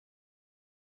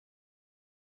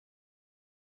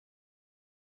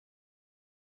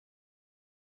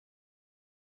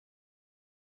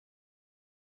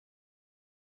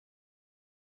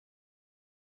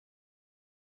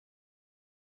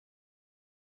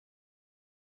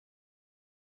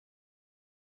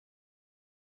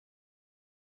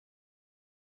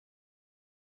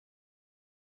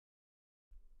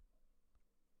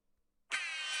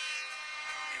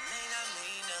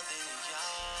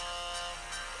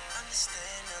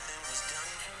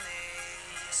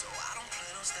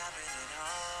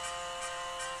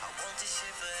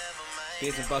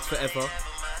Beers and buds forever.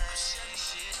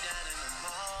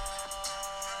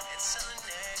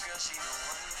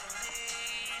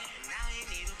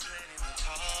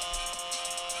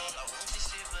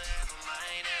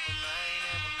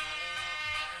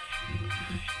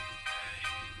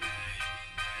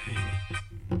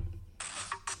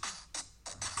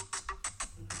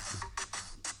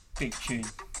 Big tune.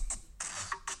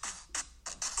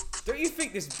 Don't you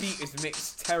think this beat is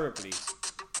mixed terribly?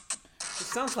 It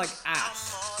sounds like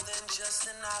ass.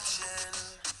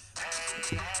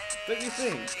 Don't you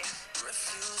think?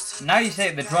 Now you say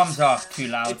it, the drums are too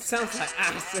loud. It sounds like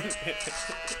ass, isn't it?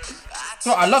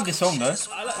 So I love this song though.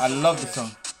 I love this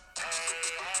song.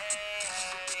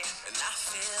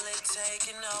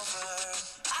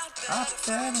 I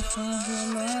better find your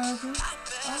love.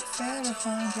 I better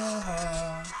find your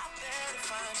heart.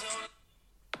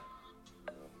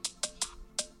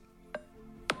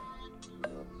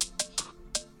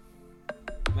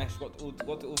 Mesh, what do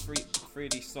all three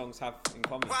of these songs have in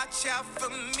common? Watch out for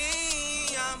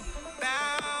me, I'm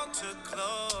about to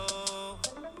close.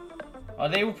 Are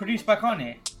they all produced by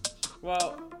Kanye?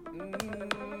 Well,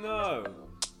 no.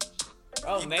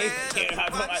 Oh, maybe. I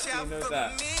don't actually know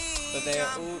that. But they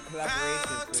are all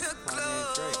collaborations with Kanye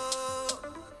and Drake.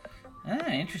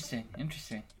 Ah,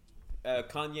 interesting.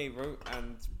 Kanye wrote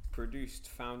and produced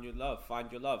Find Your Love.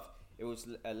 It was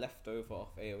a leftover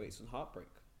of 808s and Heartbreak.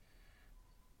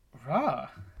 Rah.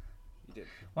 You did.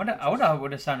 I wonder how it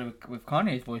would have sounded with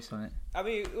Kanye's voice on it. I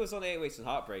mean, it was on 808s and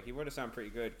Heartbreak. He would have sounded pretty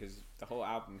good because the whole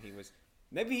album he was...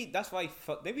 That's why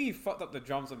maybe he fucked up the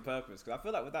drums on purpose. Because I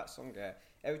feel like with that song there,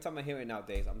 every time I hear it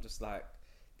nowadays, I'm just like...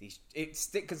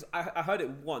 Because I heard it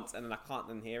once and then I can't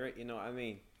then hear it, you know what I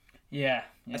mean? Yeah.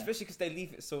 Especially because they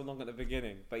leave it so long at the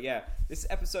beginning. But yeah, this is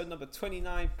episode number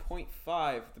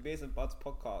 29.5, the Beers and Buds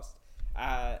podcast.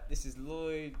 This is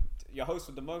Lloyd, your host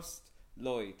with the most,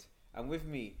 Lloyd. And with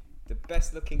me, the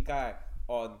best looking guy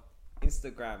on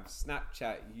Instagram,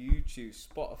 Snapchat, YouTube,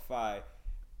 Spotify,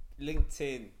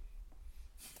 LinkedIn.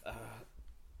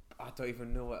 I don't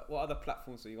even know what other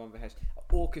platforms are you on, Mahesh?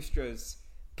 Orchestras,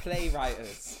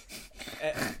 playwriters,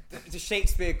 the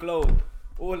Shakespeare Globe,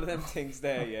 all of them things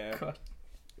there, yeah. God.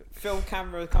 Film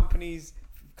camera companies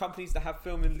that have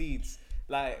filming leads,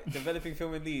 like developing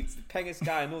filming leads, the Pengus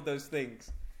guy and all those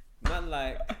things. Man,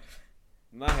 like,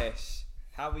 Mahesh,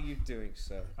 how are you doing,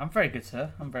 sir? I'm very good,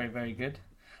 sir. I'm very, very good.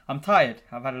 I'm tired.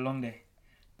 I've had a long day.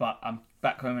 But I'm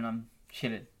back home and I'm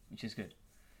chilling, which is good.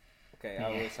 Okay, I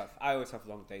always have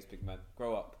long days, big man.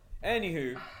 Grow up.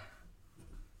 Anywho,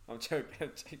 I'm joking.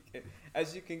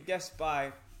 As you can guess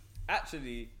by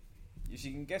the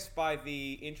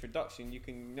introduction, you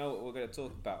can know what we're going to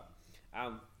talk about.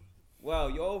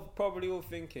 Well, you're all probably all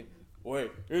thinking,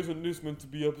 wait, isn't this meant to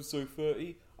be episode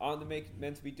 30? Aren't they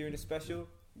meant to be doing a special?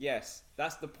 Yes,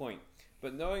 that's the point.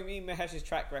 But knowing me, Mahesh's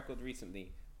track record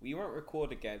recently, we won't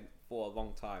record again for a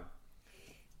long time.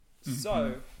 Mm-hmm.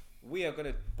 So, we are going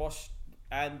to bosh,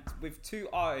 and with two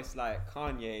artists like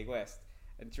Kanye West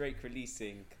and Drake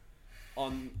releasing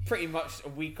on pretty much a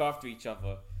week after each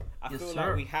other, I feel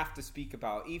like we have to speak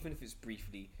about, even if it's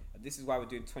briefly, and this is why we're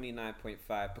doing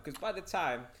 29.5, because by the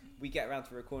time we get around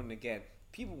to recording again,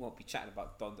 people won't be chatting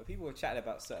about Donda. People are chatting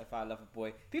about Certified Lover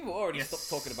Boy. People already stopped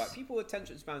talking about it. People's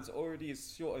attention spans are already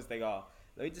as short as they are.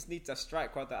 They just need to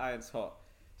strike while the iron's hot.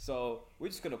 So we're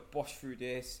just going to bosh through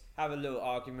this, have a little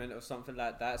argument or something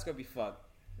like that. It's going to be fun.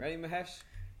 Ready, Mahesh?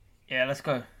 Yeah, let's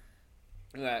go.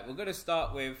 Alright, we're going to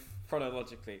start with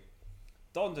chronologically.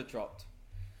 Donda dropped.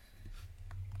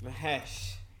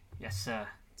 Mahesh. Yes, sir.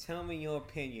 Tell me your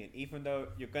opinion, even though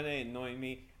you're going to annoy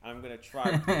me, and I'm going to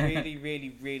try really,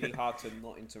 really, really hard to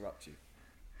not interrupt you.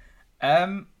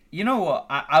 You know what?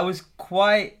 I was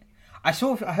quite... I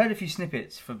heard a few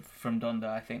snippets from Donda,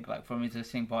 I think, like from his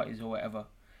listening parties or whatever.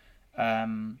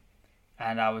 And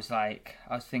I was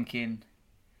thinking,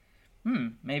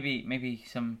 maybe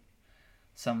some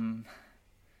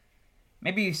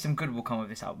good will come of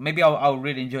this album. Maybe I'll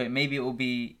really enjoy it. Maybe it will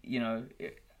be,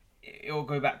 it will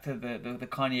go back to the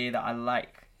Kanye that I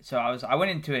like. So I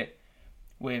went into it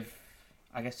with,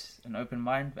 I guess, an open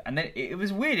mind. And then it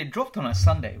was weird. It dropped on a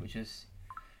Sunday, which is,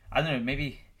 I don't know,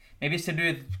 maybe it's to do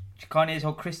with Kanye's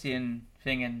whole Christian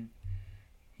thing, and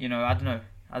I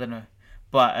don't know.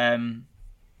 But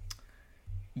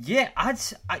yeah,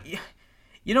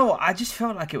 you know what? I just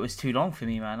felt like it was too long for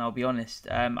me, man. I'll be honest.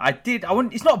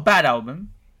 It's not a bad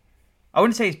album. I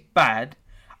wouldn't say it's bad.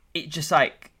 It just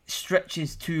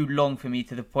stretches too long for me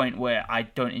to the point where I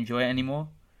don't enjoy it anymore.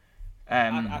 I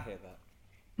hear that.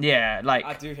 Yeah, like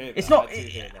I do hear that. it's not. I do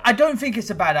hear that. I don't think it's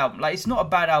a bad album. Like it's not a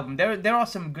bad album. There are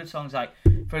some good songs. Like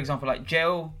for example, like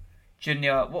Jail,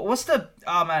 Junior. What's the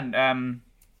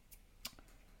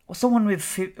what's the one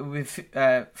with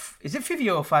is it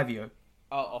Fivio or Fivio?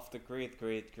 Oh, off the grid.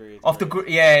 Off the grid,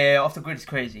 yeah, off the grid is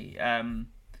crazy. And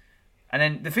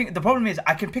then the problem is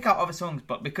I can pick out other songs,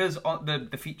 but because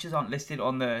the features aren't listed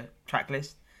on the track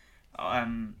list,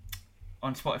 on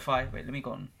Spotify. Wait, let me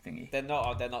go on thingy. They're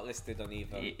not listed on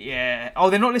either. Yeah. Oh,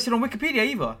 they're not listed on Wikipedia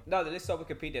either. No, they're listed on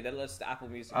Wikipedia. They're listed on Apple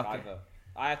Music either.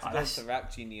 I had to go to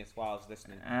Rap Genius while I was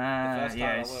listening. The first time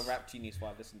I went to Rap Genius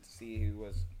while I listened to see who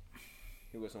was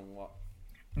on what.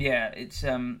 Yeah, it's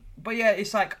but yeah,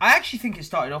 it's like I actually think it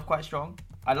started off quite strong.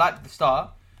 I liked the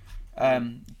start.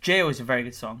 Jail is a very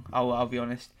good song. I'll be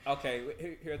honest. Okay,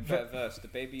 who had the better verse, the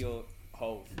Baby or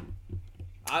Hove?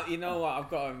 You know what? I've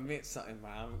got to admit something,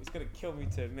 man. It's gonna kill me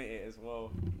to admit it as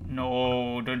well.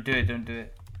 No, don't do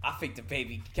it. I think the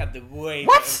Baby got the way.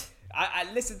 What?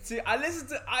 I listened to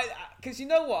because you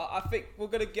know what? I think we're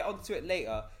gonna get onto it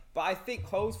later. But I think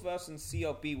Hove's verse on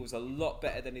CLB was a lot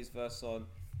better than his verse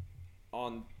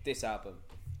on this album.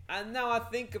 And now I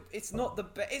think it's not the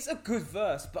best. It's a good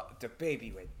verse, but the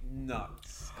Baby went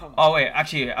nuts. Come on. Oh wait,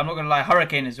 actually, I'm not gonna lie.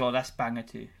 Hurricane as well. That's banger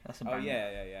too. That's a banger. Oh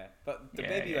yeah. But the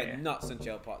Baby went nuts on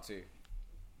Jail Part 2.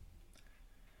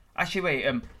 Actually, wait.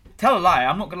 Tell a lie.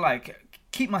 I'm not gonna lie.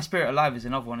 Keep My Spirit Alive is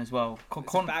another one as well.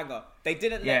 It's a banger. They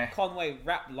didn't let Conway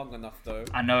rap long enough though.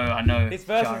 I know. His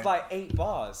verse was like 8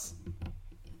 bars.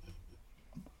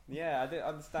 Yeah, I didn't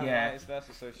understand why his verse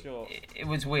was so short. It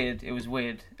was weird.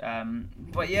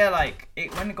 But yeah, like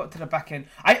when it got to the back end,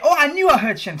 I knew I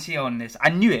heard Shensia on this. I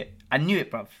knew it,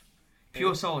 bruv.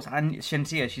 Pure Souls and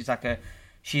Shensia.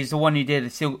 She's the one who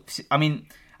did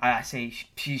I say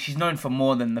she's known for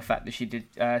more than the fact that she did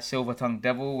Silver Tongue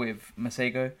Devil with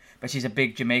Masego, but she's a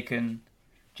big Jamaican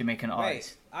artist.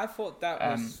 Wait, I thought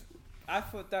that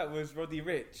was Roddy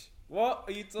Ricch. What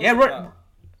are you talking about?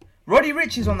 Roddy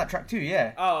Ricch is on that track too,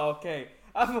 yeah. Oh, okay.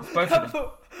 I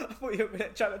thought you were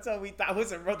trying to tell me that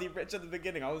wasn't Roddy Ricch at the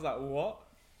beginning. I was like, what?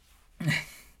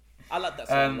 I like that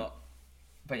song a lot.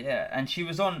 But yeah, and she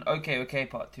was on OK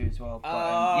Part 2 as well. But,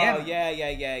 yeah.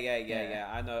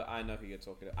 I know who you're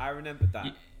talking about. I remember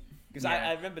that. Because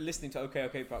I remember listening to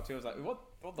OK Part 2. I was like, what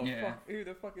the fuck? Who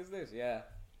the fuck is this? Yeah.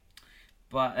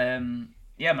 But,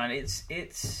 yeah, man, it's...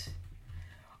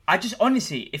 I just,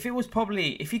 honestly, if he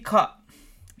cut...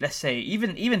 Let's say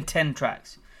even 10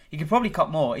 tracks, you could probably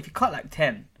cut more. If you cut like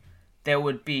 10, there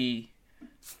would be.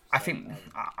 I think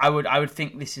I would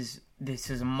think this is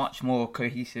a much more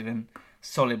cohesive and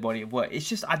solid body of work. It's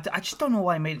just I just don't know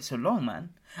why he made it so long,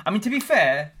 man. I mean, to be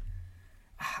fair,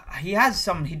 he does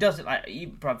it like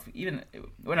even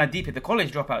when I deep it, the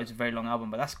College Dropout is a very long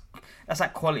album, but that's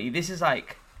like quality. This is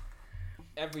like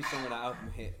every song on that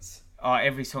album hits. Oh,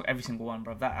 every single one,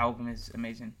 bro. That album is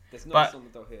amazing. There's no song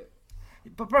that don't hit.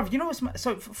 But bruv, you know what's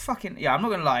so fucking I'm not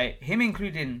gonna lie. Him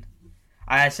including,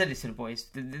 I said this to the boys.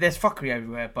 There's fuckery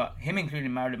everywhere, but him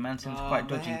including Marilyn Manson's quite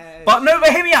dodgy. Man. But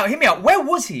hear me out. Where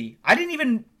was he? I didn't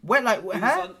even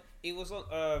He was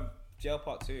on Jail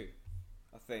Part 2,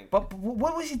 I think. But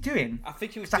what was he doing? I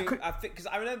think he was doing. I think because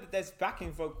I remember there's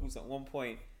backing vocals at one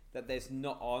point that there's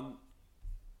not on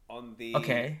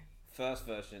the first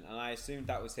version, and I assumed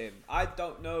that was him. I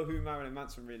don't know who Marilyn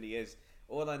Manson really is.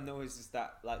 All I know is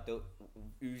that like the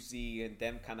Uzi and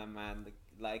them kind of man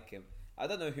like him. I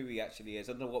don't know who he actually is.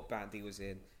 I don't know what band he was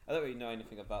in. I don't really know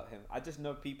anything about him. I just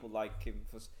know people like him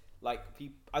for like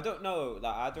people. I don't know.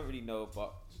 Like I don't really know,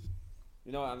 but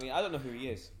you know what I mean. I don't know who he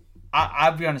is.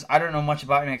 I'll be honest. I don't know much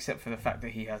about him except for the fact that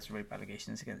he has rape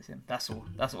allegations against him. That's all.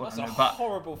 That's a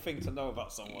horrible thing to know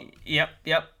about someone. Yep.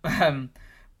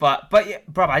 But yeah,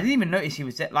 bro, I didn't even notice he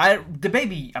was there. Like the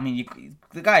Baby. I mean,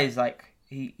 the guy is like.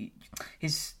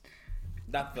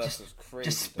 That verse was crazy.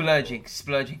 Just splurging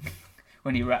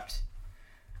when he raps.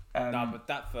 But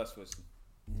that verse was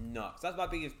nuts. That's my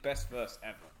best verse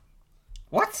ever.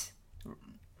 What?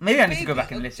 Maybe I need to go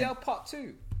back and listen. Jail Part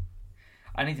 2.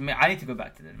 I need to go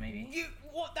back to that. Maybe.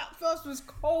 That verse was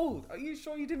cold. Are you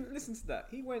sure you didn't listen to that?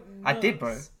 He went nuts. I did,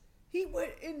 bro. He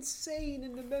went insane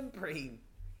in the membrane.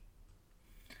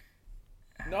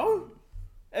 No.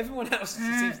 Everyone else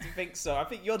seems to think so. I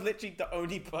think you're literally the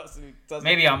only person who doesn't.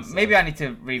 Maybe I need to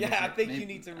revisit. Yeah, I think you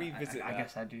need to revisit that. I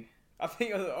guess I do. I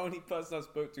think you're the only person I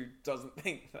spoke to who doesn't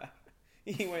think that.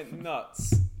 He went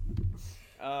nuts.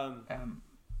 What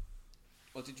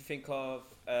did you think of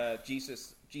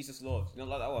Jesus Lord? You don't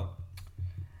like that one?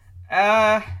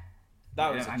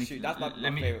 That was that's my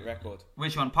favorite record.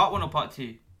 Which one? Part 1 or Part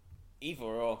 2? Either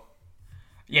or.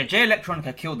 Yeah, J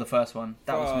Electronica killed the first one.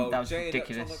 That was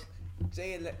ridiculous.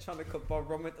 J Electronica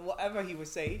barometer, whatever he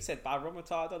was saying. He said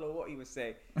barometer. I don't know what he was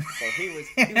saying. So he was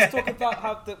talking about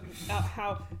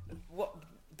how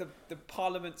the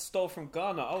Parliament stole from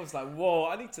Ghana. I was like, whoa!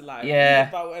 I need to read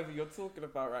about whatever you're talking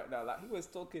about right now. Like he was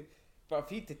talking, but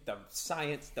he did the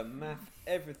science, the math,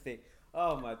 everything.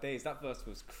 Oh my days, that verse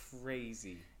was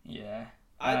crazy. Yeah.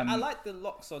 I like the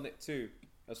locks on it too,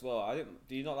 as well.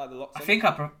 Do you not like the locks?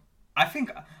 I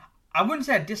think I wouldn't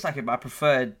say I dislike it, but I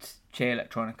preferred J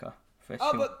Electronica for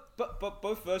sure. But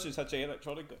both versions had J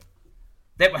Electronica.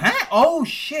 Oh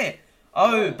shit!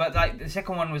 But like the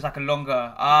second one was like a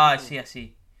longer. I see.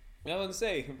 I was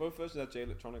saying both versions had J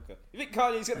Electronica. You think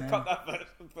Kanye's gonna cut that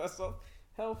verse off?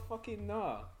 Hell, fucking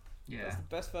nah. Yeah, that's the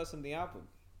best verse on the album.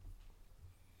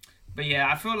 But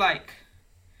yeah, I feel like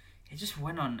it just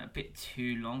went on a bit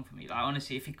too long for me. Like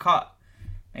honestly, if he cut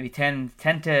maybe 10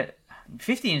 to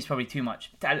 15 is probably too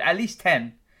much. At least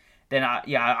 10, then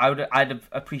I'd have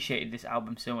appreciated this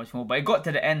album so much more. But it got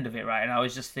to the end of it, right, and I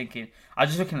was just looking at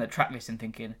the track list and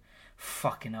thinking,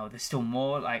 fucking hell, there's still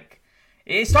more. Like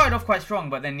it started off quite strong,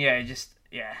 but then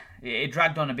it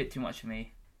dragged on a bit too much for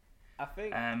me. I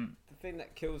think the thing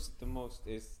that kills the most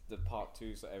is the part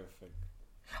twos of everything.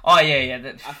 Oh yeah.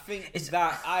 I think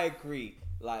that I agree.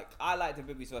 Like I like the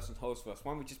Bibby's verse and Host verse.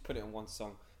 Why don't we just put it in one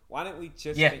song? Why don't we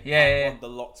just make the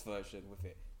Locks version with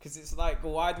it? Because it's like,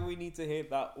 why do we need to hear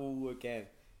that all again?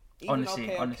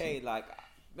 Honestly. Like,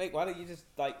 mate, why don't you just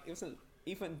like? It wasn't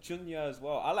even Junior as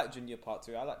well. I like Junior part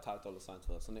 2. I like Ty Dolla $ign's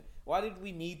verse on it. Why did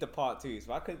we need the part 2s?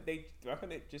 Why couldn't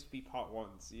it just be part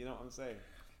 1s? You know what I'm saying?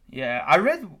 Yeah, I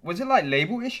read. Was it like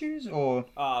label issues or?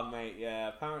 Oh mate, yeah.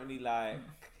 Apparently, like,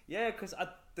 because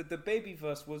the Baby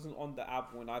verse wasn't on the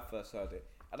album when I first heard it.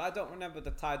 And I don't remember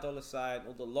the Ty Dolla $ign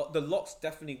or the Locks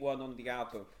definitely weren't on the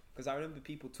album because I remember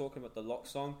people talking about the Locks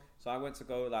song. So I went to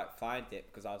go like find it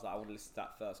because I was like, I want to listen to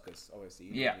that first because obviously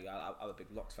I'm a big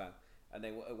Locks fan, and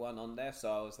it weren't on there.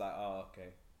 So I was like, oh okay.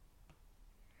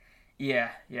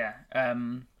 Yeah.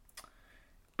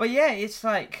 But yeah, it's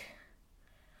like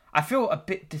I feel a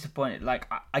bit disappointed. Like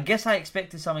I guess I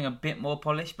expected something a bit more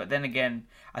polished, but then again,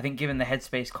 I think given the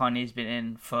headspace Kanye's been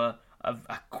in for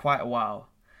quite a while.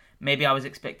 Maybe I was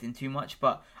expecting too much,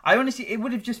 but I honestly, it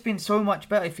would have just been so much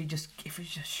better if it was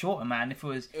just shorter, man. If it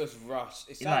was rushed.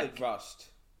 It sounded rushed.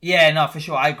 Yeah, no, for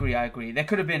sure. I agree. There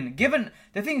could have been given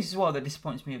the things as well that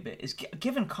disappoints me a bit is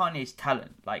given Kanye's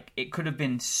talent, like it could have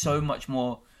been so much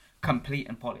more complete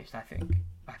and polished. I think.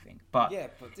 But yeah,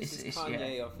 but this is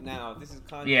Kanye of now. This is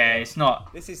Kanye. Yeah, it's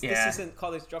not. This isn't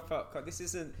College Dropout. This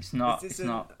isn't. It's not. This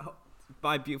isn't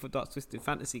My Beautiful Dark Twisted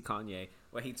Fantasy Kanye,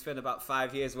 where he'd spent about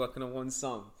 5 years working on one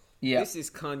song. Yeah. This is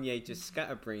Kanye just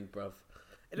scatterbrained, bruv.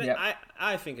 Yep.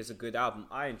 I think it's a good album.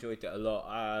 I enjoyed it a lot.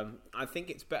 I think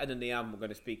it's better than the album we're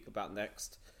going to speak about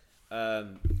next.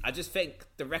 I just think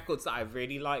the records that I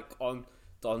really like on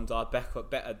Donda are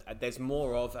better. There's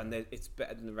more of, and it's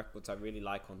better than the records I really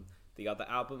like on the other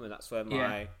album, and that's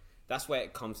where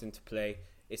it comes into play.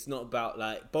 It's not about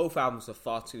like both albums are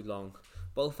far too long.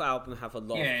 Both albums have a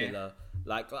lot of filler.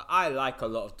 Like I like a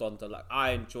lot of Donda. Like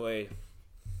I enjoy.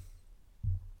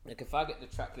 Like if I get the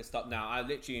track list up now, I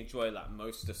literally enjoy like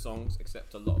most of the songs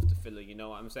except a lot of the filler. You know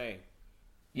what I'm saying?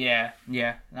 Yeah.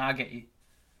 No, I get you.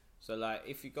 So like,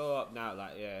 if you go up now,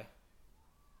 like get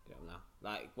up now.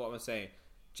 Like what am I saying?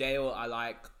 Jail, I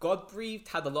like. God Breathed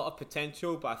had a lot of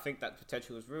potential, but I think that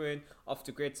potential was ruined. Off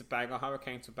the Grid's a banger.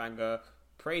 Hurricane's a banger.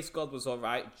 Praise God was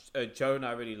alright. Joan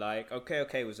I really like.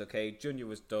 Okay was okay. Junior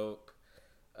was dope.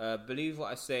 Believe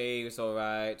What I Say was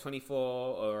alright. 24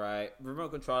 alright. Remote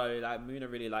Control I really like. Moon I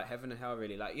really like. Heaven and Hell I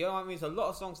really like. You know what I mean? There's a lot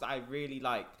of songs that I really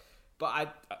like,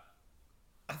 but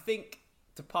I think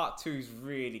the part 2's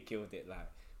really killed it.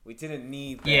 Like we didn't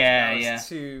need that. That was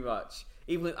too much.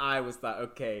 Even I was like,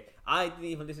 okay. I didn't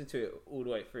even listen to it all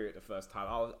the way through it the first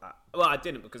time. I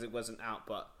didn't because it wasn't out.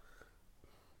 But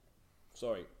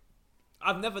sorry,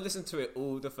 I've never listened to it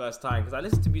all the first time because I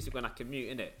listen to music when I commute,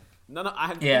 innit?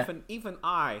 Even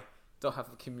I don't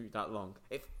have a commute that long.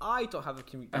 If I don't have a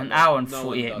commute that long, an hour and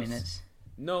 48 minutes.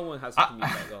 No one has a commute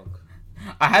that long.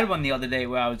 I had one the other day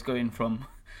where I was going from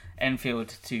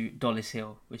Enfield to Dollis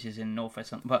Hill, which is in North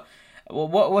West. But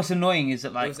what's annoying is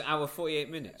that like it was an hour 48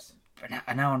 minutes.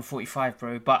 An hour and 45,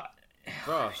 bro. But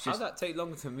bro, how's that take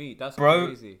longer to meet? That's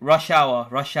crazy. Rush hour,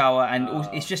 and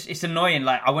it's annoying.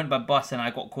 Like I went by bus and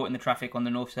I got caught in the traffic on the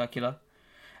North Circular.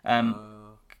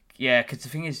 Yeah, because the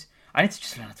thing is, I need to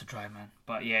just learn how to drive, man.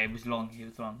 But yeah, it was long.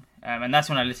 And that's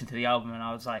when I listened to the album and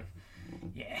I was like,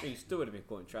 yeah. You still would have been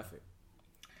caught in traffic.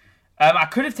 I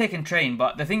could have taken train,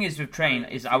 but the thing is with train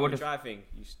is I would have driving.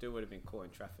 You still would have been caught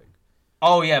in traffic.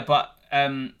 Oh yeah, but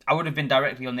I would have been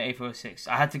directly on the A406.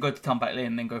 I had to go to Townback Lane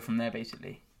and then go from there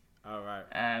basically. All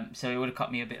right. So it would have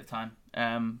cut me a bit of time.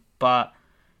 But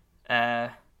I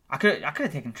could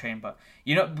have taken train. But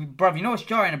bruv, you know what's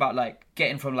jarring about like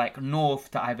getting from like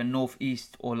north to either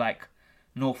northeast or like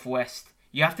northwest?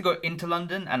 You have to go into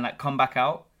London and like come back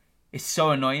out. It's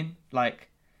so annoying. Like,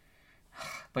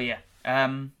 but yeah.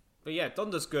 But yeah,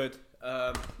 Donda's good.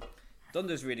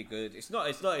 Donda's really good. It's not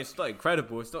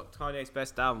incredible. It's not Kanye's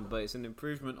best album, but it's an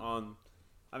improvement on.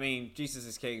 I mean, Jesus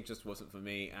is King just wasn't for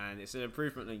me, and it's an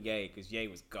improvement on Ye because Ye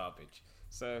was garbage.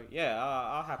 So yeah,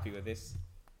 I'm happy with this.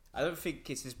 I don't think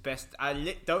it's his best.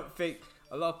 Don't think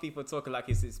a lot of people are talking like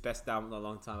it's his best album in a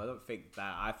long time. I don't think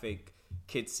that. I think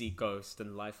Kids See Ghost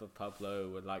and Life of Pablo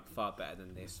were like far better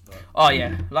than this. But oh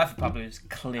yeah, Life of Pablo is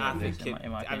clear. I think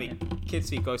in my opinion. I mean, Kids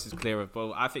See Ghost is clearer,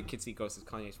 but I think Kids See Ghost is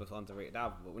Kanye's most underrated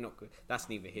album. But we're not good. That's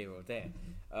neither here or there.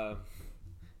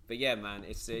 But yeah, man,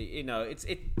 it's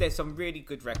there's some really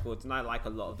good records, and I like a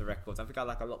lot of the records. I think I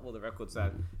like a lot more of the records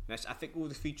than Mesh. I think all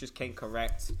the features came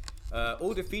correct.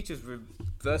 All the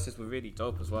verses were really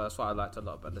dope as well. That's what I liked a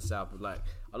lot about this album. Like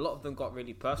a lot of them got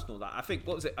really personal. Like I think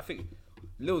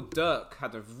Lil Durk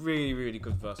had a really, really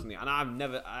good verse on it, and I don't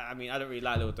really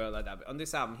like Lil Durk like that, but on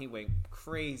this album he went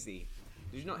crazy.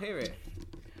 Did you not hear it?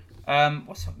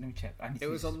 What's up? Let me check. It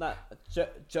was on that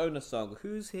Jonah song.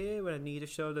 Who's here when I need a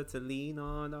shoulder to lean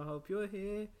on? I hope you're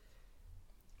here.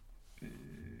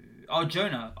 Oh,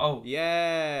 Jonah. Oh,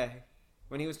 yeah.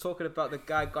 When he was talking about the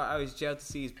guy got out of his jail to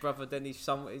see his brother, then he's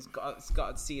got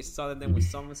to see his son, and then when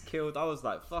son was killed, I was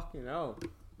like, fucking hell.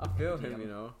 I feel him, you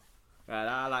know. Right,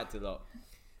 I liked it a lot.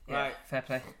 Yeah, right, fair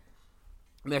play.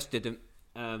 Mesh didn't.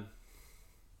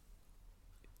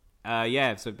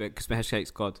 Yeah, so because Mesh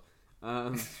hates God.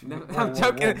 No, I'm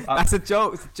joking. That's a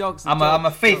joke. It's a joke. I'm a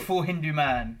faithful Hindu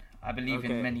man. I believe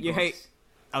in many gods.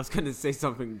 I was going to say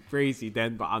something crazy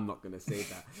then, but I'm not going to say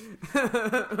that.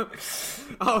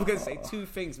 I was going to say two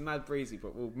things mad crazy,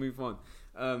 but we'll move on.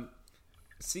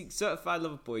 Certified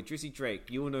Lover Boy, Drizzy Drake.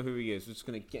 You all know who he is. We're just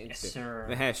going to get into it. Sir.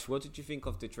 Mahesh, what did you think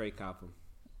of the Drake album?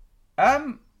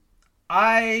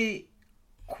 I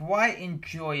quite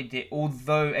enjoyed it,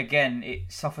 although again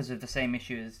it suffers with the same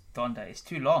issue as Donda. It's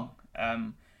too long.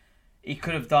 He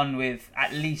could have done with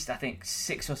at least, I think,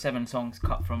 6 or 7 songs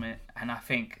cut from it, and I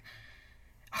think,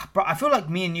 bro, I feel like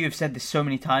me and you have said this so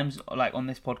many times, like on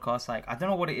this podcast. Like I don't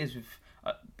know what it is with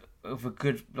a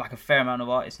good, like a fair amount of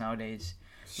artists nowadays.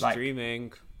 Like,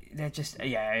 streaming. They're just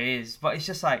it is, but it's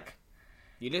just like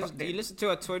you listen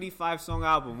to a 25-song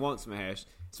album once, Mahesh.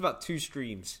 It's about 2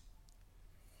 streams.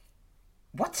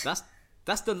 What?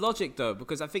 That's the logic though,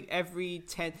 because I think every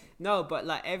 10 I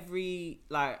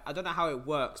don't know how it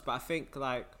works, but I think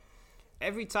like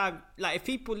every time, like if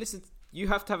people listen, you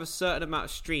have to have a certain amount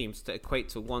of streams to equate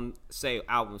to one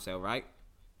album sale, right?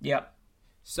 Yep.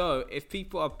 So if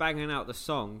people are banging out the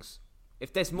songs,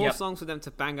 if there's more songs for them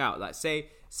to bang out, like say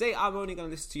I'm only going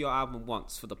to listen to your album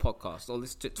once for the podcast, or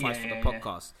listen to it twice for the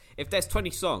podcast. If there's 20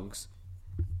 songs,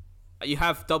 you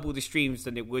have double the streams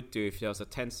than it would do if there was a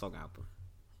 10-song album.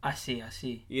 I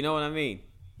see. You know what I mean?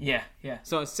 Yeah.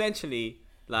 So essentially,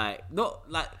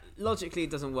 logically it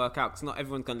doesn't work out because not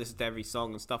everyone's going to listen to every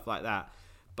song and stuff like that.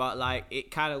 But like it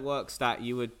kind of works that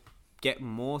you would get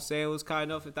more sales,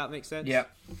 kind of, if that makes sense. Yeah.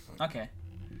 Okay.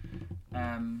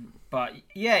 But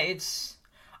yeah,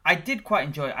 I did quite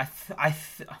enjoy it.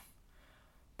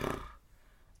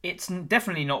 It's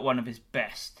definitely not one of his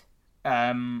best.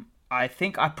 I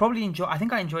think I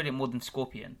enjoyed it more than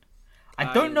Scorpion.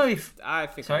 I don't know if I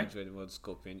enjoyed it more than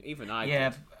Scorpion. Even I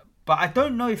did. But I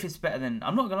don't know if it's better than.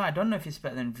 I'm not gonna lie. I don't know if it's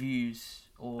better than Views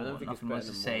or Nothing Was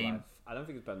the Same. I don't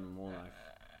think it's better than More Life.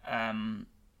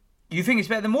 You think it's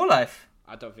better than More Life?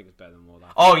 I don't think it's better than More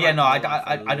Life. Oh yeah, no, I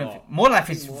don't think More Life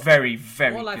is very,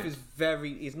 very. More Life good.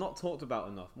 is not talked about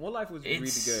enough. More Life was really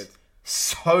good.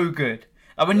 So good.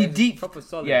 And when you deep, proper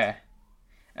solid. Yeah.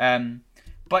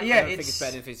 But yeah, I don't think it's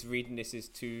better if it's reading this is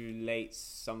too late.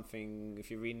 Something. If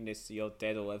you're reading this, you're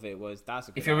dead or whatever it was. That's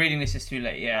a good. If you're reading this is too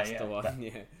late, yeah, that's the one.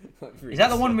 Yeah. Is that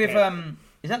the one with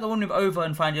Is that the one with Over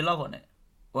and Find Your Love on it?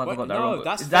 Well, I got that wrong.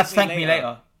 That's Thank Me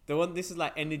Later. The one. This is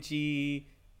like Energy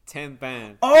 10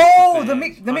 Band. Oh, the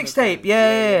mixtape.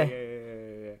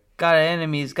 Yeah. Got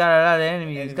enemies. Got a lot of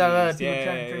enemies. Got a lot of people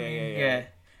trying to drink me. Yeah.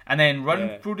 And then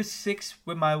Run Through the Six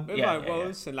with my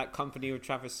woes and like Company with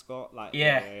Travis Scott. Like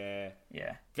yeah.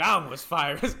 That one was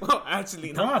fire as well.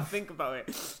 Actually, now I think about it,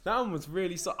 that one was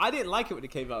really. I didn't like it when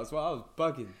it came out as well. I was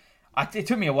bugging. It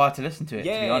took me a while to listen to it.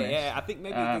 Yeah, to be honest. Yeah. I think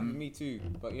maybe it did with me too.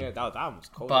 But yeah, that one was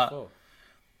cold as well.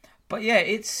 But yeah,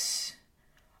 it's.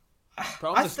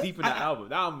 Bro, I'm just deep in that album.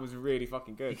 That album was really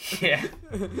fucking good. Yeah.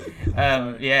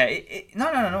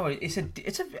 No. It's a.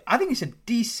 I think it's a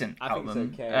decent album. I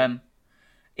think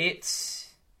it's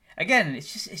okay.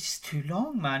 It's just too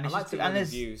long, man. It's I like just it more than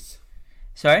Views.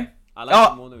 Sorry. I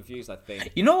like it more than Views, I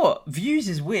think. You know what? Views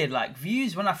is weird. Like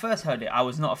Views, when I first heard it, I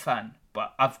was not a fan,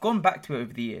 but I've gone back to it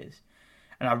over the years,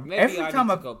 and every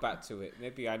time I go back to it.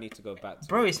 Maybe I need to go back to it.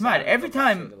 Bro, it's mad. Every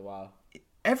time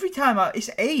it's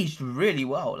aged really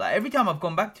well. Like every time I've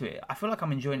gone back to it, I feel like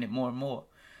I'm enjoying it more and more.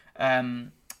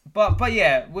 But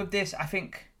yeah, with this, I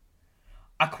think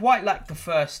I quite like the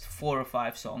first 4 or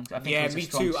 5 songs. I think it was me a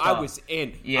strong too. Start. I was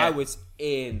in. Yeah. I was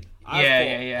in.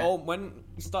 Yeah. Oh, when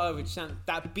we started with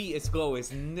that beat is glow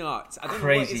is nuts. I don't know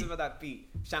what it is about that beat.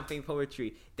 Champagne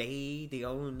poetry. They the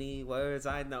only words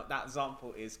I know. That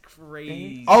sample is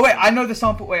crazy. Oh wait, I know the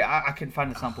sample. Wait, I can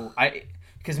find the sample.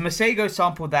 Because Masego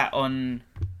sampled that on.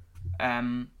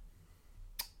 That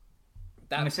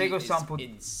Masego beat sampled is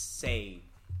insane.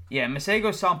 Yeah,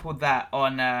 Masego sampled that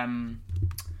on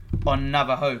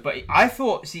Navajo. But I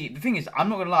thought, see, the thing is, I'm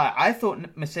not gonna lie, I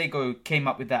thought Masego came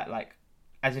up with that like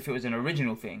as if it was an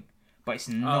original thing, but it's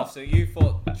not. Oh, so you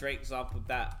thought Drake sampled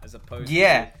that as opposed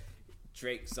to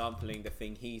Drake sampling the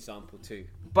thing he sampled too?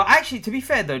 But actually, to be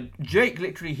fair though, Drake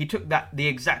literally he took the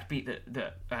exact beat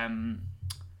that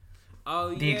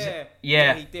Oh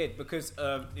yeah, he did, because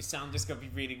it sounds just gonna be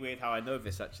really weird how I know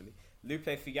this actually. Lupe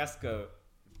Fiasco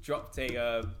dropped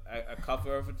a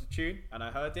cover over the tune, and I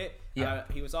heard it. Yeah.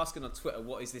 He was asking on Twitter,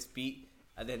 "What is this beat?"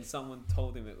 And then someone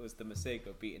told him it was the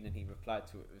Masego beat, and then he replied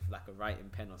to it with like a writing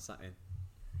pen or something.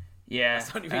 Yeah,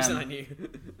 That's the only reason I knew.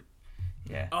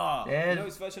 Yeah. Oh, you know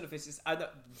his version of this is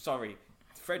sorry,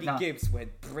 Freddie Gibbs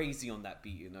went crazy on that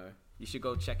beat. You know, you should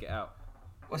go check it out.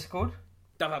 What's it called?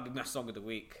 That might be my song of the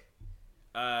week.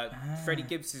 Freddie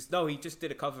Gibbs he just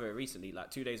did a cover of it recently, like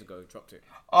 2 days ago. Dropped it.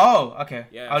 Oh, okay.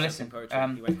 Yeah, I'll listen.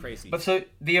 He went crazy. But so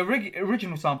the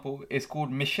original sample is called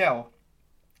Michelle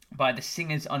by the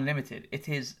Singers Unlimited. It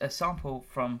is a sample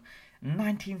from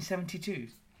 1972.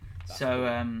 That's so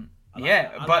cool.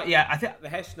 I think the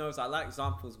Hesh knows I like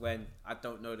samples when I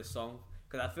don't know the song,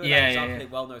 because I feel like sampling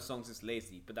well-known songs is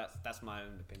lazy. But that's my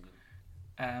own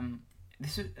opinion.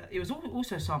 It was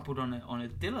also sampled on a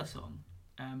Dilla song.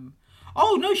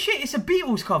 Oh no shit! It's a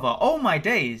Beatles cover. Oh my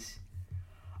days!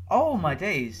 I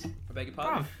beg your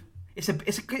pardon. Bruv, it's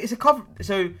a cover.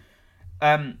 So,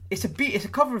 it's a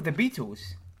cover of the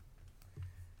Beatles.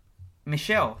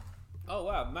 Michelle. Oh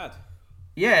wow, mad.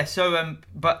 Yeah. So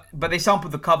but they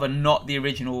sampled the cover, not the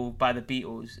original by the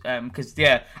Beatles. Because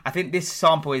I think this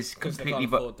sample is completely.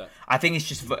 I think it's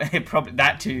just probably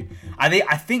that too.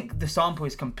 I think the sample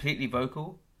is completely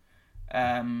vocal.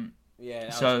 Yeah. That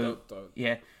was dope, though.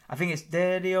 Yeah. I think it's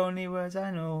they're the only words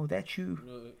I know that you.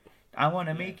 I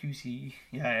wanna make you see.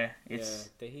 Yeah, it's.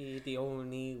 They're the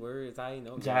only words I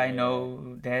know. I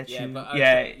know that you. But,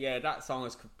 that song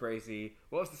was crazy.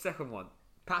 What was the second one?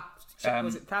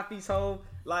 Was it Pappy's Home?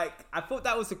 Like, I thought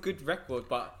that was a good record,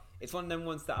 but it's one of them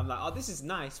ones that I'm like, oh, this is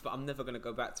nice, but I'm never gonna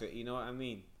go back to it. You know what I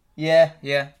mean? Yeah.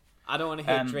 I don't want to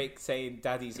hear Drake saying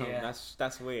 "Daddy's home." Yeah.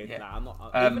 That's weird. Yeah. Nah, I'm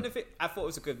not. Even if I thought it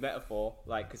was a good metaphor,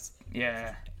 like, cause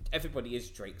everybody is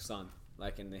Drake's son,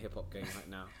 like in the hip hop game right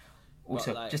now.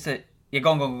 Also, but,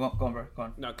 go on, bro, go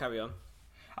on. No, carry on.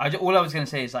 All I was gonna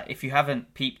say is, like, if you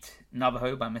haven't peeped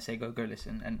Navajo by Masego, go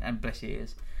listen and bless your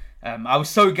ears. I was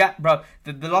so bro.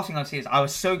 The last thing I'll say is I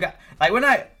was so like when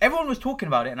everyone was talking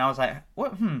about it, and I was like,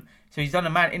 what? So he's done a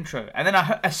mad intro, and then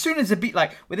as soon as the beat,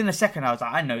 like within a second, I was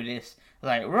like, I know this.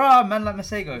 Like, rah, man, like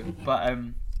Masego. But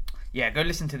go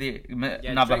listen to the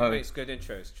Navajo. Drake makes good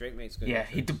intros. Yeah,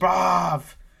 he did,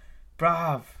 bruv.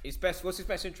 What's his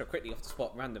best intro? Quickly off the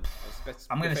spot, random.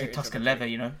 I'm gonna say Tuscan Leather.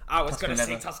 You know. I was gonna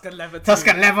say Tuscan Leather.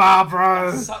 Tuscan Leather,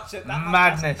 bro. That's such a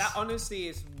madness. That honestly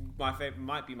is my favorite.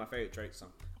 Might be my favorite Drake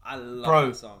song. I love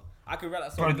that song. I could rap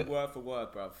that song word for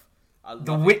word, bruv.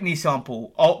 The Whitney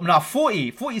sample. Oh no,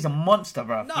 40 is a monster,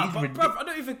 bruv. No, bruv, I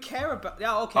don't even care about.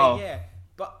 Yeah, okay, yeah.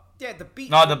 Yeah, the beat.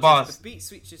 No, the bars. The beat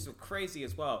switches were crazy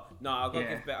as well. No, I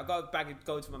got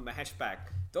go to my Mahesh bag.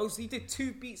 He did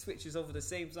 2 beat switches over the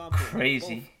same sample.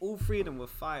 Crazy. All 3 of them were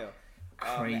fire.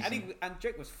 Crazy. And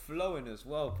Drake was flowing as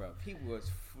well, bro. He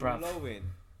was flowing.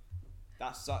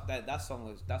 That song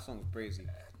was crazy.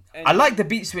 And I like the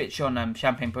beat switch on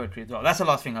Champagne Poetry as well. That's the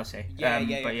last thing I'll say.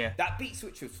 Yeah. That beat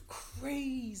switch was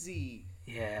crazy.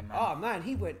 Yeah, man. Oh man,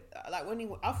 he went like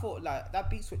I thought like that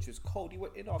beat switch was cold. He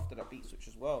went in after that beat switch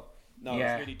as well. No,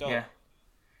 it's really dope. Yeah.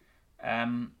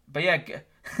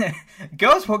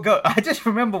 Girls will go. I just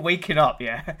remember waking up,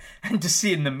 and just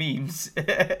seeing the memes.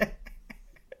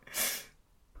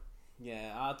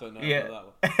 Yeah, I don't know Yeah.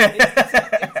 about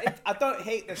that one. don't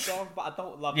hate the song, but I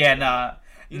don't love it. Yeah,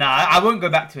 I won't go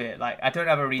back to it. Like, I don't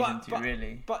have a reason to,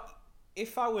 really. But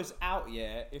if I was out,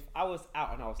 if I was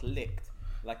out and I was licked,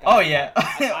 like, Oh, I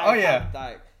yeah.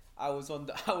 like, I was on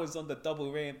the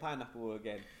double rain pineapple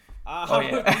again. I Oh,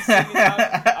 would yeah. be singing,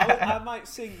 I might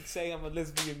sing "Say I'm a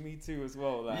Lesbian," Me Too as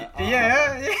well. Like,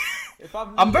 Yeah. If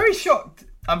I'm very shocked.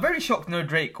 I'm very shocked. No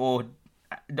Drake or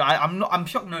I'm not. I'm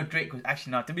shocked. No Drake was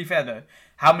actually not. To be fair though,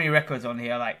 how many records on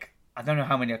here? Like, I don't know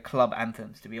how many are club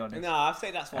anthems. To be honest. No, I'd say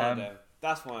that's one of them.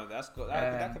 That's one of them. That's good.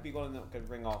 That could be one that could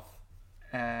ring off.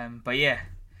 But yeah,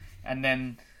 and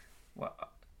then what?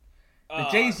 The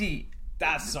Jay-Z.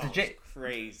 That song's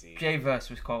crazy. Jay verse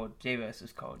was cold. Jay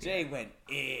went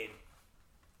in.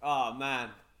 Oh man,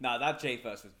 no, that Jay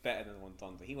verse was better than the one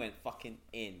Donda. He went fucking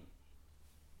in.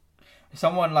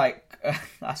 Someone like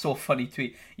I saw a funny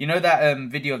tweet. You know that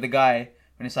video of the guy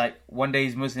when it's like one day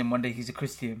he's Muslim, one day he's a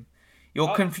Christian.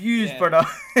 You're confused, brother.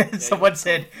 Someone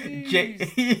said,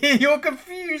 "You're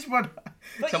confused, brother."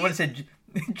 Someone said,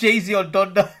 "Jay-Z on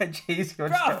Donda, Jay-Z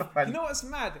on Uncertified." You know what's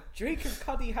mad? Drake and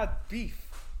Cudi had beef.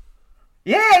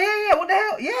 Yeah. What the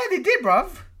hell? Yeah, they did, bruv.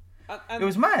 And it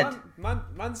was mad.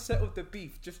 Man settled the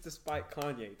beef just to spite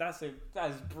Kanye. That is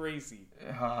brazy.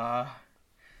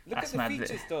 Look at the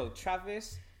features though.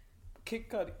 Travis, Kid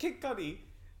Cudi,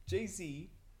 Jay-Z,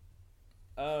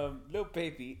 Lil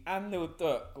Baby, and Lil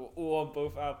Durk were all on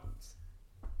both albums.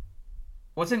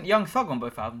 Wasn't Young Thug on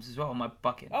both albums as well? On my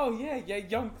bucket. Oh yeah,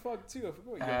 Young Thug too. I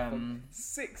forgot Young Thug.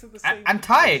 6 of the same. And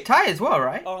Ty as well,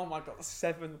 right? Oh my god,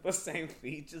 7 of the same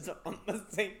features on the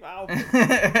same album.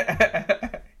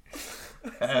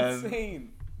 That's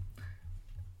insane.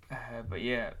 But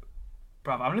yeah,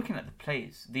 bruv, I'm looking at the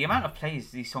plays. The amount of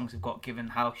plays these songs have got, given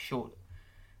how short.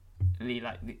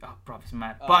 Bruv, it's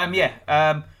mad.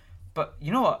 But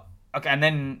you know what? Okay, and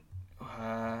then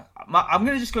I'm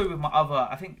gonna just go with my other.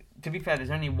 I think, to be fair,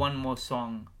 there's only one more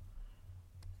song.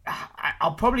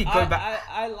 I'll probably go back.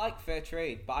 I like Fair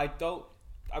Trade, but I don't.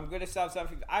 I'm gonna say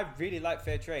something. I really like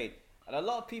Fair Trade, and a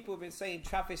lot of people have been saying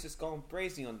Travis has gone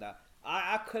brazy on that.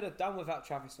 I could have done without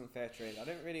Travis on Fair Trade. I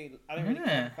don't really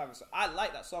care for Travis. I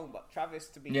like that song, but Travis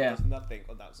to me does nothing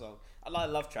on that song. I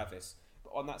love Travis,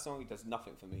 but on that song he does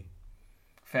nothing for me.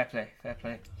 Fair play.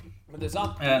 But the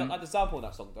sample on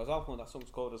that song. The sample on that song's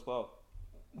cold as well.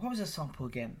 What was the sample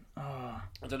again? I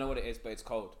don't know what it is, but it's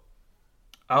cold.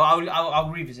 I'll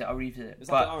revisit. It's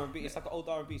like an R&B. It's like an old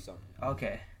R&B song.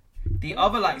 Okay. The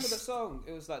other like. Remember the song?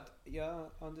 It was like, yeah,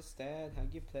 understand how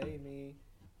you play me.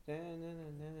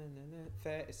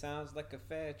 Fair. It sounds like a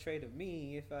fair trade of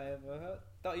me if I ever heard.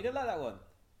 No, you didn't like that one.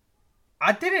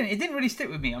 I didn't. It didn't really stick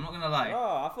with me. I'm not gonna lie.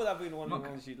 Oh, I thought that'd be one of the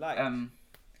ones you liked.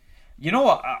 You know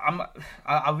what?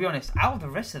 I'll be honest. Out of the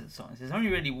rest of the songs, there's only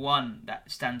really one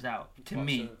that stands out to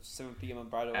me. 7 p.m. on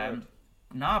Bridal Road.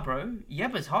 Nah, bro.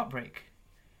 Yeba's Heartbreak.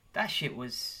 That shit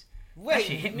was. Wait, that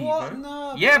shit hit me, what? bro.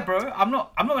 No, yeah, bro. I'm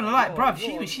not gonna lie, bro.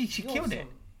 She killed song. it.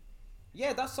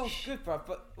 Yeah, that song's good, bro.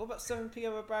 But what about 7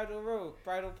 p.m. on Bridal Road,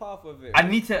 Bridal Path with it? I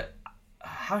need to.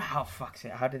 How fuck's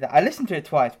it? How did that? I listened to it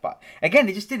twice, but again,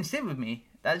 it just didn't sit with me.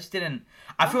 That just didn't.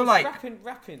 I feel like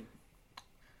rapping.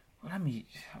 Well, let me.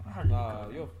 No,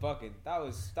 you're bugging.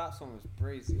 That song was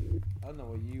brazy. I don't know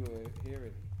what you were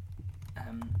hearing.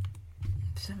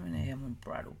 7 a.m. on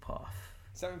Bridal Path.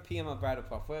 7 p.m. on Bridal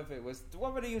Path, whatever it was.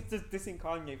 What were he was just dissing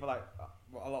Kanye for like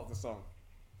a lot of the song?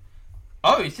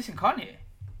 Oh, he's dissing Kanye.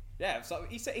 Yeah, so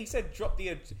he said instead of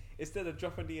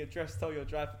dropping the address, tell your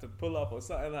driver to pull up or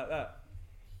something like that.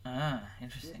 Ah,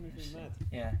 interesting.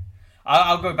 Yeah,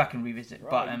 I'll go back and revisit. Right,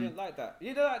 but you didn't like that.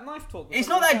 You didn't like Knife Talk. It's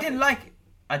not that I didn't like it.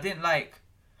 I didn't like.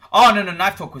 Oh no,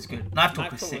 Knife Talk was good. Knife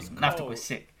Talk was sick. Knife Talk was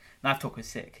sick. Knife Talk was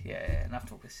sick. Yeah, Knife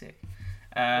Talk was sick.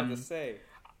 What to say?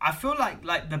 I feel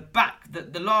like the back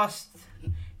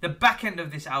end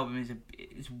of this album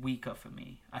is weaker for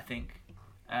me. I think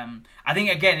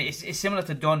again it's similar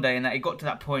to Donda in that it got to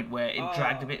that point where it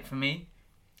dragged a bit for me.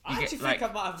 I actually think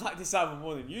I might have liked this album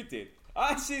more than you did.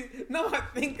 I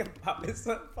think about it,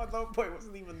 at no point it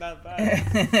wasn't even that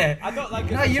bad. I don't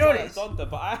like it as Donda,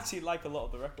 but I actually like a lot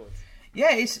of the records.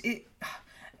 Yeah,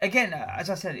 again, as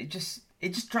I said, it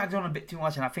just dragged on a bit too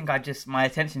much, and I think my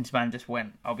attention span just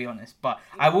went. I'll be honest, but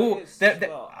I will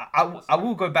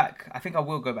go back. I think I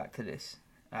will go back to this.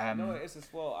 You know what it is as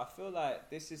well? I feel like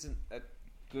this isn't a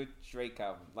good Drake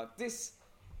album. Like this,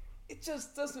 it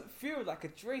just doesn't feel like a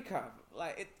Drake album.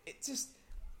 Like it just,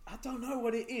 I don't know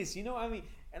what it is. You know what I mean?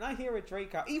 And I hear a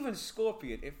Drake album, even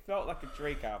Scorpion, it felt like a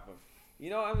Drake album. You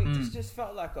know what I mean? This just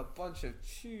felt like a bunch of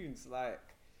tunes. Like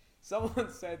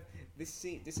someone said, this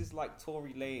is like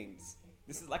Tory Lanez.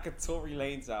 This is like a Tory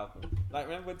Lanez album. Like,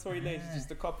 remember when Tory Lanez used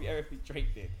to copy everything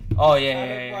Drake did? Oh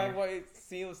yeah. What it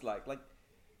feels like. Like,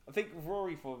 I think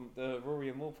Rory from the Rory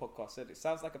and Moore podcast said it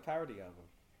sounds like a parody album,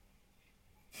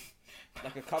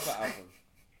 like a cover album.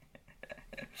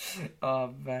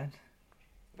 Oh man.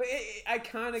 But I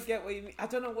kind of get what you mean. I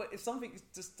don't know what, if something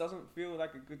just doesn't feel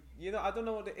like a good, I don't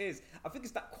know what it is. I think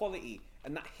it's that quality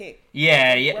and that hit.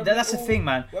 Yeah. That's the thing,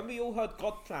 man. When we all heard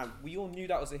God Plan, we all knew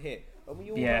that was a hit. When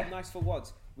we all heard Nice for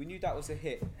Once, we knew that was a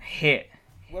hit.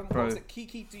 When bro. was it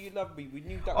Kiki Do You Love Me? We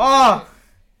knew that was a hit.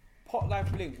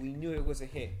 Potline Bling, we knew it was a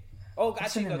hit. Oh,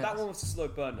 actually no, that one was a slow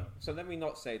burner. So let me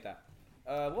not say that.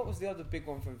 What was the other big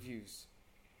one from Views?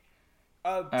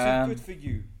 Too Good For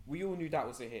You. We all knew that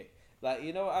was a hit. Like,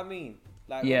 you know what I mean?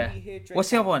 Like, when we hear Drake,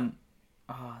 what's the other one?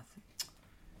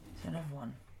 There's another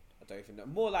one. I don't even know.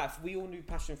 More Life. We all knew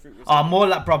Passion Fruit was. More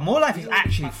Life, bro. More Life is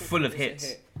actually full of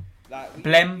hits. Like,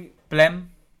 Blem.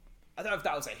 I don't know if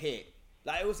that was a hit.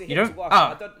 Like, it was a hit to us.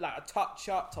 I don't like a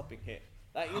chart-topping hit.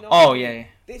 Like, you know. Oh yeah.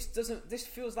 This doesn't. This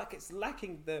feels like it's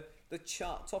lacking the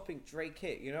chart-topping Drake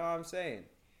hit. You know what I'm saying?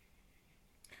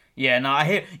 Yeah. No, I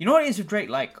hear. You know what it is with Drake?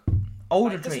 Like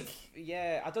older Drake.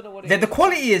 Yeah, I don't know what it is. The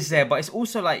quality is there, but it's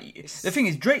also like the thing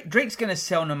is Drake's gonna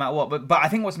sell no matter what. But I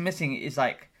think what's missing is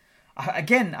like,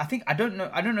 again, I don't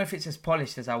know if it's as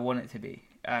polished as I want it to be.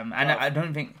 I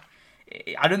don't think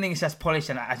it's as polished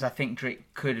as I think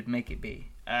Drake could make it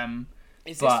be.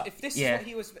 Is what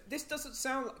he was, this doesn't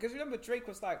sound like, because remember Drake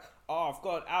was like, oh, I've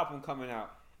got an album coming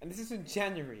out, and this is in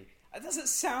January. It doesn't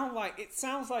sound like, it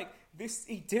sounds like this,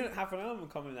 he didn't have an album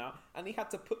coming out, and he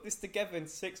had to put this together in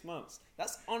 6 months.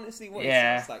 That's honestly what it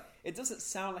sounds like. It doesn't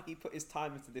sound like he put his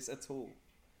time into this at all.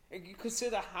 You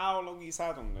consider how long he's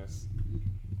had on this.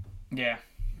 Yeah,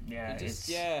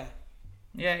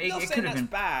 it could have been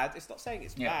bad. It's not saying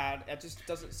it's bad. It just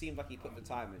doesn't seem like he put the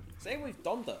time in. Same with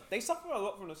Donda. They suffer a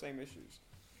lot from the same issues.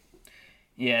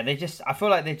 Yeah, I feel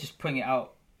like they're just putting it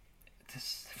out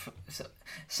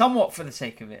somewhat for the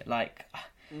sake of it. Like,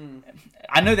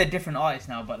 I know they're different artists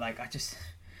now, but like, I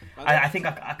think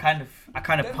I kind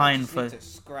of pine for to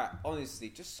scrap. Honestly,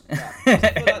 just scrap. I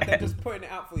feel like they're just putting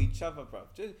it out for each other, bro.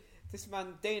 Just, this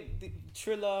man,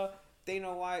 Triller,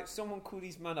 Dana White, someone call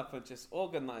these men up and just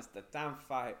organise the damn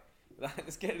fight. Like,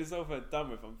 let's get this over and done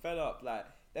with. I'm fed up. Like,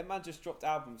 that man just dropped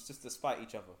albums just to spite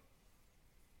each other.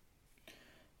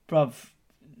 Bruv,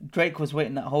 Drake was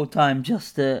waiting that whole time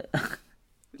just to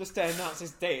announce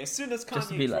his date. As soon as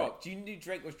Kanye dropped, you knew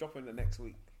Drake was dropping the next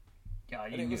week. Yeah,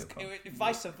 and it was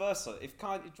vice versa. If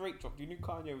Drake dropped, you knew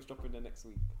Kanye was dropping the next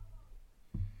week.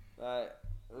 It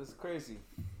was crazy.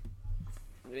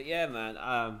 Yeah,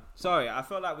 man. Sorry, I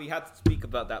felt like we had to speak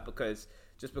about that because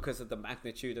of the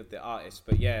magnitude of the artist.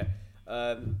 But yeah,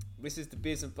 this is the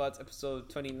Beers and Buds episode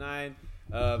 29.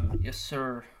 Yes,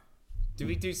 sir. Do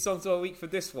we do songs of the week for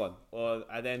this one,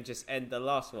 and then just end the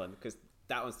last one, because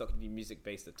that one's not going to be music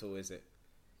based at all, is it?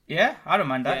 Yeah, I don't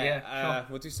mind that. Yeah, sure.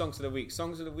 We'll do songs of the week.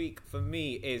 Songs of the week for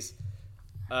me is,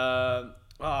 oh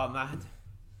man,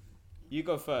 you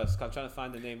go first. 'Cause I'm trying to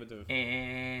find the name of the.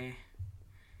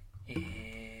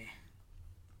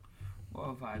 What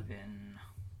have I been?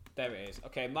 There it is.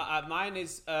 Okay, mine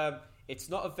is. It's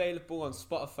not available on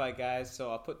Spotify, guys.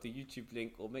 So I'll put the YouTube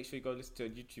link, or make sure you go listen to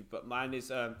it on YouTube. But mine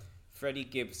is Freddie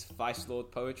Gibbs' Vice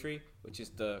Lord Poetry, which is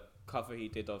the cover he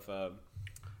did of.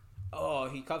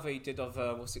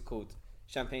 What's it called?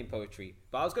 Champagne Poetry.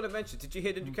 But I was gonna mention. Did you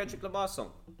hear the Kendrick Lamar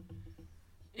song?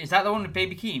 Is that the one with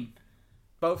Baby Keem?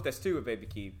 Both. There's two with Baby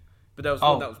Keem, but there was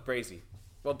one that was brazy.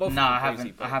 Well, both. No, I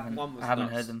haven't. One was I haven't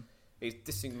heard them. He's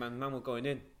dissing man. Man, we're going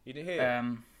in. You didn't hear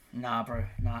it? Nah, bro.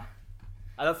 Nah.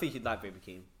 I don't think you'd like Baby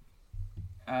Keem.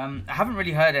 I haven't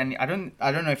really heard any. I don't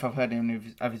know if I've heard any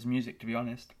of his music, to be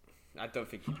honest. I don't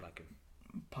think you'd like him.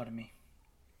 Pardon me.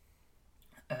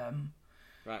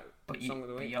 Right. But song of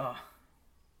the week. Yeah.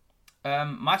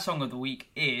 My song of the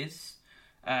week is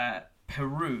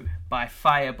Peru by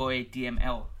Fireboy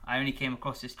DML. I only came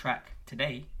across this track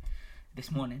this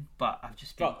morning, but I've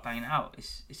just been banging it out.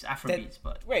 It's Afrobeats,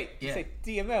 but wait, did you say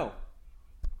DML?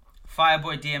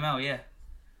 Fireboy DML, yeah.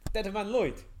 Dead Man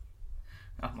Lloyd.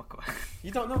 Oh my god.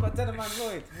 You don't know about Dead Man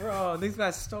Lloyd, bro? These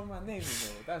guys stole my name,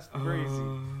 bro. That's crazy.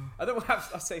 I don't know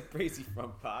what I say crazy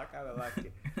from, but I kind of like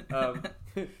it.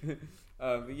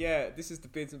 But yeah, this is the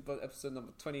Beards and Buds episode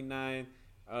number 29.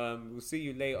 We'll see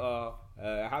you later.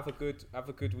 Have a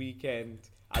good weekend.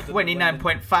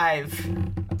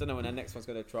 29.5. I don't know when the next one's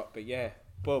gonna drop, but yeah,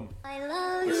 boom. I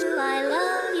love you, I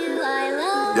love you, I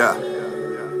love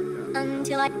you.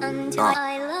 Until I love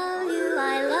you,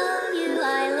 I love you,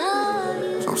 I love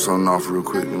you. So I'm starting off real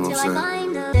quick, you know what I'm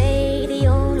saying? Say the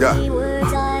only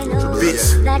words I know.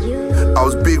 bitch. I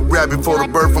was big rap before the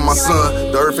birth of my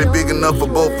son. The earth ain't big enough for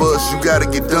both of us, you gotta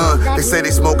get done. They say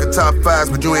they smoking top fives,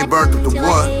 but you ain't burnt up the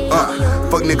one.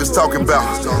 Fuck niggas talking about.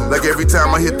 Like every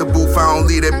time I hit the booth, I don't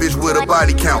leave that bitch with a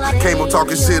body count. Came up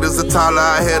talking shit as a toddler,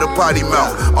 I had a potty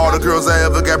mouth. All the girls I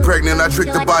ever got pregnant, I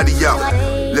tricked the body out.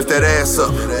 Lift that ass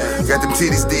up, got them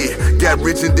titties dead. Got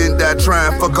rich and then died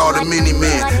trying, fuck all the mini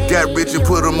men. Got rich and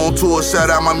put them on tour,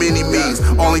 shout out my mini me's.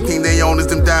 Only thing they own is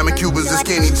them diamond Cubans and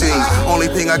skinny jeans.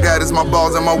 Only thing I got is my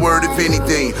balls and my word if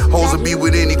anything. Hoes will be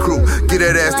with any crew, get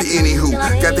that ass to any who.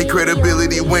 Got their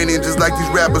credibility waning just like these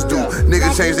rappers do.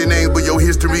 Niggas change their names but your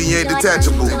history ain't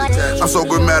detachable. I'm so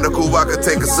grammatical, I could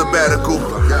take a sabbatical.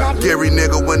 Gary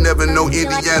nigga would never know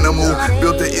Indiana move.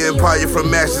 Built the empire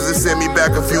from ashes and sent me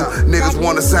back a few. Niggas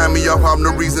wanna sign me up, I'm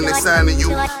the reason they signing you.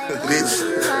 Bitch,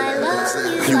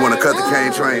 you wanna cut the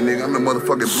cane train, nigga? I'm the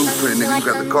motherfucking blueprint, nigga. You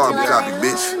got the carbon copy,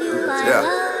 bitch. Yeah.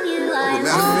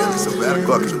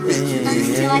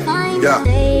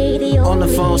 Yeah. On the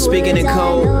phone, speaking in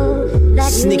code.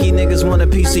 Sneaky niggas want a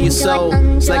piece of your soul.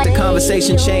 It's like the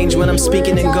conversation changed when I'm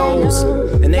speaking in goals.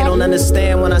 And they don't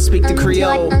understand when I speak the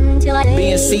Creole.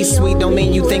 Being C-suite don't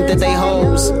mean you think that they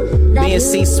hoes. Being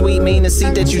C-suite mean the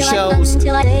seat that you chose.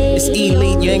 It's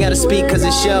elite, you ain't gotta speak cause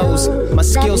it shows. My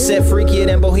skill set freakier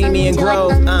than Bohemian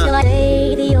Grove.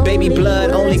 Baby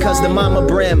blood only cause the mama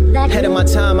brim. Head of my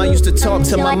time, I used to talk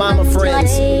to my mama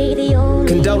friends.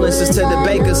 Condolences to the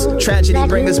bakers. Tragedy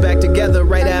bring us back together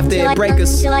right after it break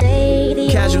us.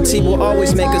 Casualty will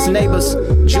always make us neighbors.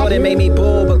 Jordan made me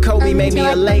bull, but Kobe made me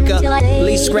a Laker.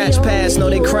 Lee scratch pass, know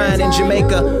they crying in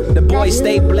Jamaica. The boys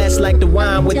stay blessed like the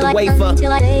wine with the wafer.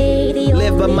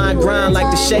 Live by my grind like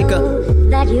the shaker.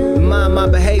 Mind my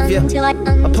behavior. I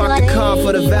park the car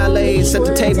for the valet, set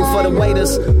the table for the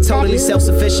waiters. Totally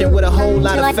self-sufficient with a whole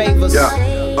lot of favors.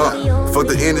 Fuck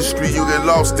the industry, you get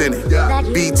lost in it.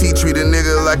 BT treat a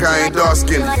nigga like I ain't dark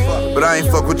skinned. But I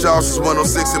ain't fuck with y'all since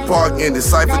 106 and Park ended.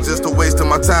 Cypher just a waste of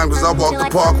my time cause I walked the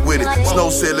park with it. Snow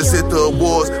said let's hit the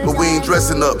awards, but we ain't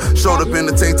dressing up. Showed up in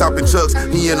the tank top and chucks,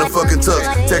 he in the fucking tux.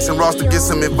 Texting Ross to get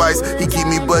some advice, he keep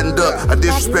me buttoned up. I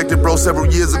disrespected bro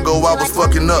several years ago, I was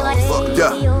fucking up.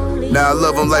 Now I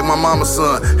love him like my mama's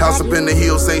son. House up in the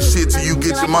hills, ain't shit till you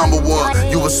get your mama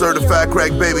one. You a certified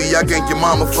crack baby, I can't get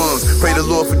mama funds. Pray the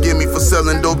Lord forgive me for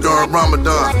selling dope during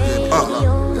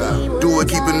Ramadan. Do it,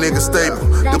 keep a nigga stable.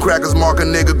 The crackers mark a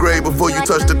nigga grave before you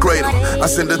touch the cradle. I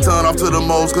sent a ton off to the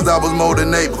moles cause I was more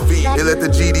than able. They let the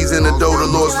GDs in the door, the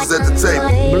Lords was at the table.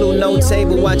 Blue note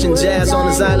table, watching jazz on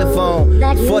the xylophone.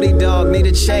 40 dog, need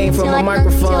a chain from a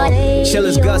microphone. Chill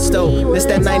as gusto, this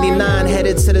that 99.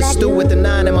 Headed to the stew with the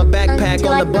 9 in my backpack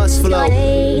on the bus flow.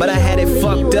 But I had it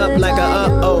fucked up like a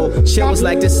uh-oh. Chill was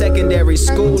like the secondary,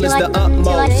 school is the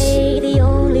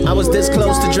utmost. I was this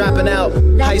close to dropping out.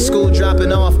 High school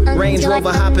dropping off, Range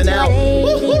Rover hopping out.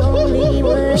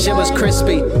 Shit was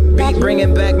crispy. Beat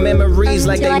bringing back memories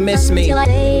like they miss me.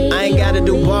 I ain't gotta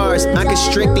do bars, I could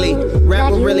strictly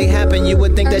rap what really happened, you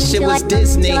would think that shit was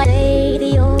Disney.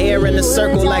 Air in a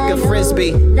circle like a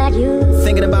frisbee.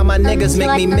 Thinking about my niggas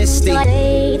make me misty.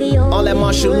 All that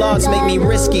martial arts make me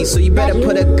risky, so you better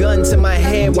put a gun to my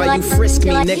head while you frisk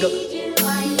me, nigga.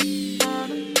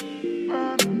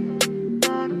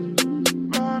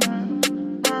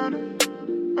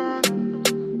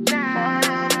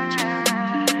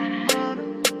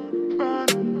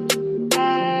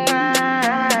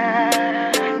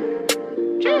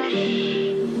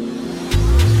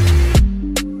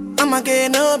 I'ma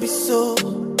get no be so.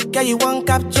 Girl, you won't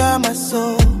capture my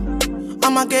soul.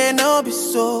 I'ma get no be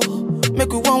so.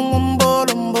 Make we one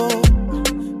bolombo.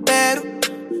 Better,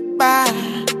 bye.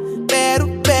 Better,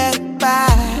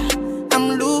 bye.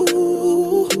 I'm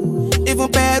loose. Even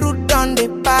better done the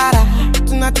para.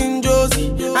 Tonight in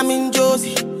Josie, I'm in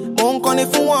Josie. Won't call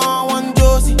if you want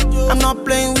Josie. I'm not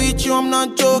playing with you, I'm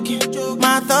not joking.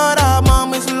 My thought of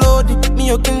mom is loaded. Me,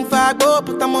 you can fight,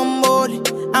 but I'm on board.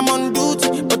 I'm on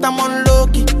duty, but I'm on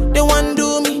low-key. They want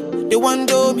do me, they want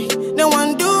do me. They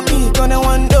want do me, gonna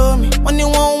want do me. When you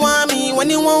won't want me, when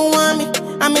you won't want me.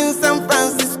 I'm in San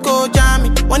Francisco, Jammy.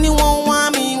 When you won't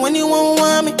want me, when you won't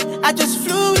want me. I just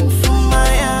flew in from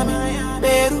Miami.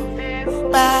 Peru,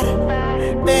 para.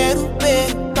 Peru,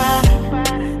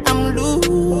 para. I'm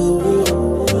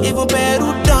loose. Even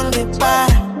Peru done the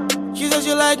para. She says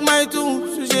you like my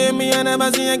tunes. She said me, I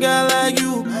never seen a girl like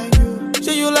you.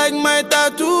 Say you like my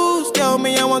tattoos. Tell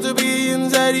me I want to be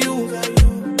inside you.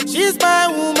 She's my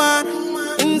woman.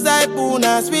 Inside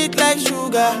Puna, sweet like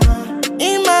sugar.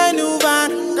 In my new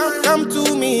van, come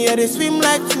to me, yeah, they swim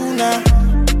like tuna.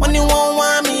 When you won't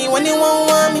want me, when you won't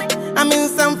want me. I'm in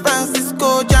San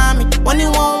Francisco, Jammy. When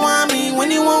you won't want me,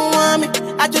 when you won't want me.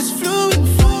 I just flew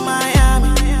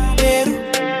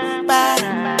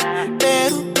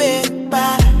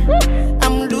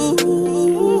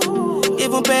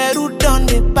Peru